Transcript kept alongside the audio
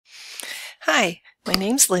Hi, my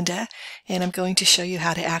name's Linda, and I'm going to show you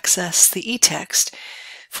how to access the eText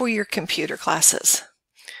for your computer classes.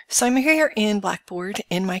 So I'm here in Blackboard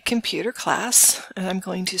in my computer class, and I'm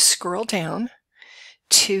going to scroll down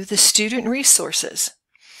to the student resources.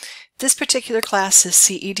 This particular class is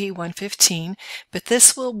CED 115, but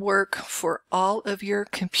this will work for all of your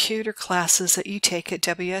computer classes that you take at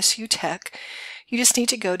WSU Tech. You just need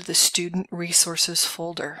to go to the Student Resources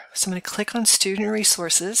folder. So I'm going to click on Student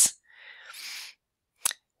Resources,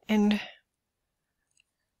 and I'm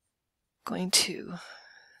going to,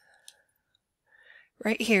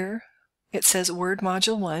 right here, it says Word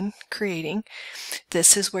Module 1, Creating.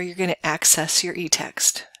 This is where you're going to access your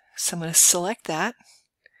eText. So I'm going to select that.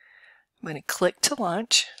 I'm going to click to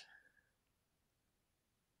launch.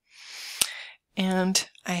 And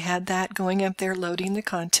I had that going up there loading the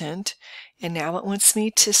content. And now it wants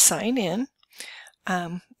me to sign in.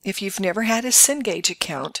 If you've never had a Cengage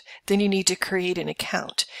account, then you need to create an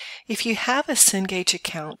account. If you have a Cengage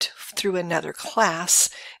account through another class,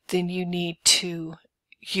 then you need to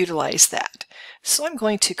utilize that. So I'm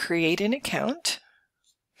going to create an account,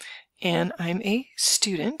 and I'm a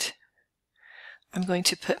student. I'm going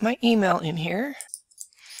to put my email in here.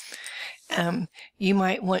 You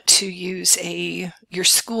might want to use your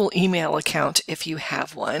school email account if you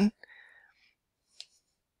have one.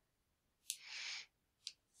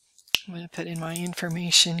 I'm going to put in my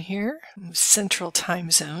information here, Central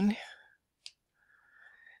Time Zone,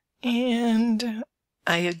 and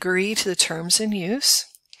I agree to the terms and use.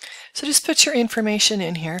 So just put your information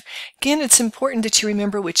in here. Again, it's important that you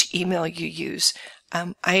remember which email you use.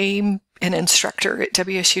 I'm an instructor at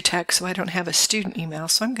WSU Tech, so I don't have a student email,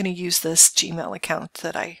 so I'm going to use this Gmail account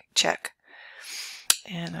that I check.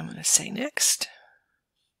 And I'm going to say next.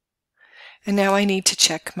 And now I need to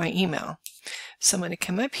check my email. So I'm going to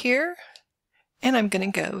come up here, and I'm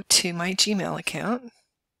going to go to my Gmail account.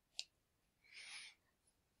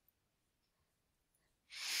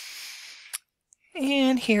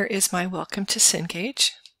 And here is my Welcome to Cengage.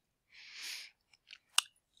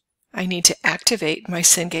 I need to activate my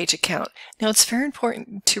Cengage account. Now it's very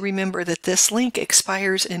important to remember that this link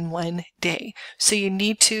expires in 1 day. So you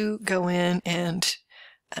need to go in and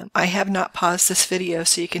I have not paused this video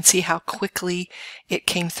so you can see how quickly it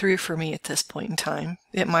came through for me at this point in time.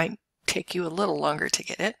 It might take you a little longer to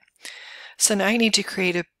get it. So now I need to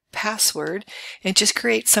create a password and just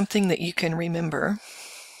create something that you can remember.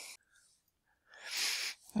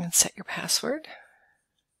 And set your password.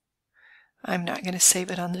 I'm not going to save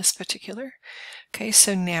it on this particular. Okay,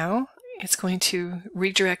 so now it's going to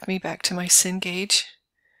redirect me back to my Cengage.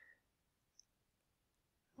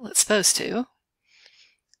 Well, it's supposed to.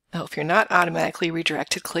 Oh, if you're not automatically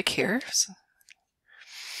redirected, click here.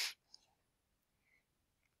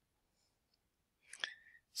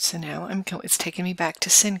 So now it's taking me back to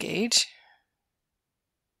Cengage.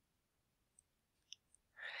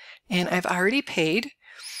 And I've already paid.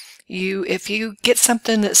 If you get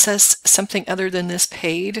something that says something other than this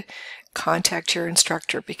paid, contact your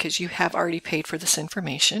instructor because you have already paid for this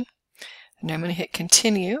information. And now I'm going to hit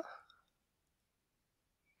continue.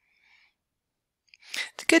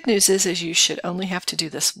 The good news is you should only have to do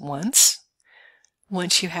this once.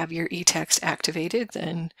 Once you have your eText activated,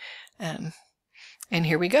 then and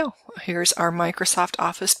here we go. Here's our Microsoft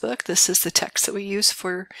Office book. This is the text that we use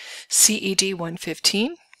for CED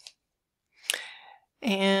 115.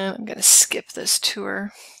 And I'm going to skip this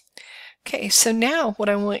tour. Okay, so now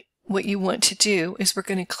what you want to do is we're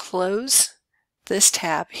going to close this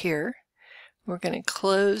tab here. We're going to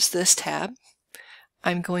close this tab.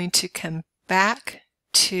 I'm going to come back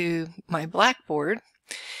to my Blackboard.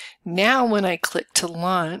 Now when I click to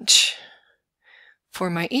launch for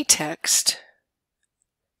my eText,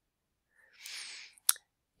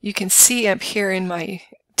 you can see up here in my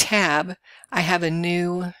tab, I have a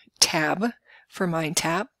new tab for Mind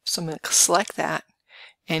tab. So I'm going to select that,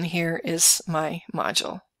 and here is my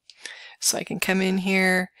module. So I can come in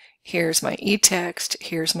here, here's my eText,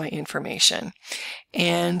 here's my information.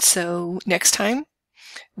 And so next time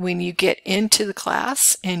when you get into the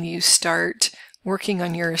class and you start working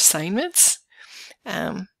on your assignments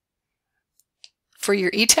for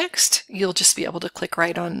your eText, you'll just be able to click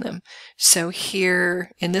right on them. So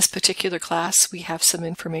here in this particular class, we have some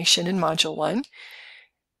information in Module 1.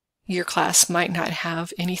 Your class might not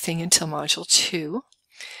have anything until Module 2.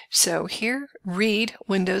 So here, read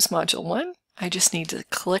Windows Module 1. I just need to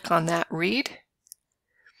click on that read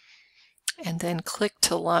and then click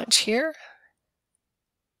to launch here.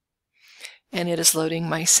 And it is loading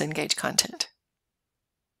my Cengage content.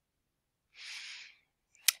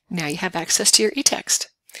 Now you have access to your eText.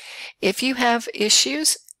 If you have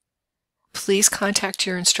issues, Please contact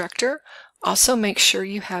your instructor. Also, make sure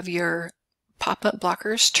you have your pop-up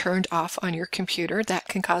blockers turned off on your computer. That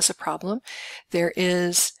can cause a problem. There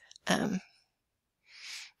is an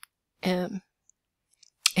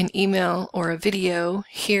email or a video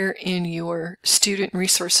here in your student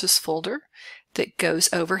resources folder that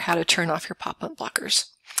goes over how to turn off your pop-up blockers.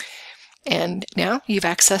 And now you've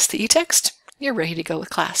accessed the eText, you're ready to go with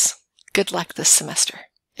class. Good luck this semester,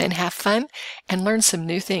 and have fun and learn some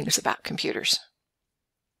new things about computers.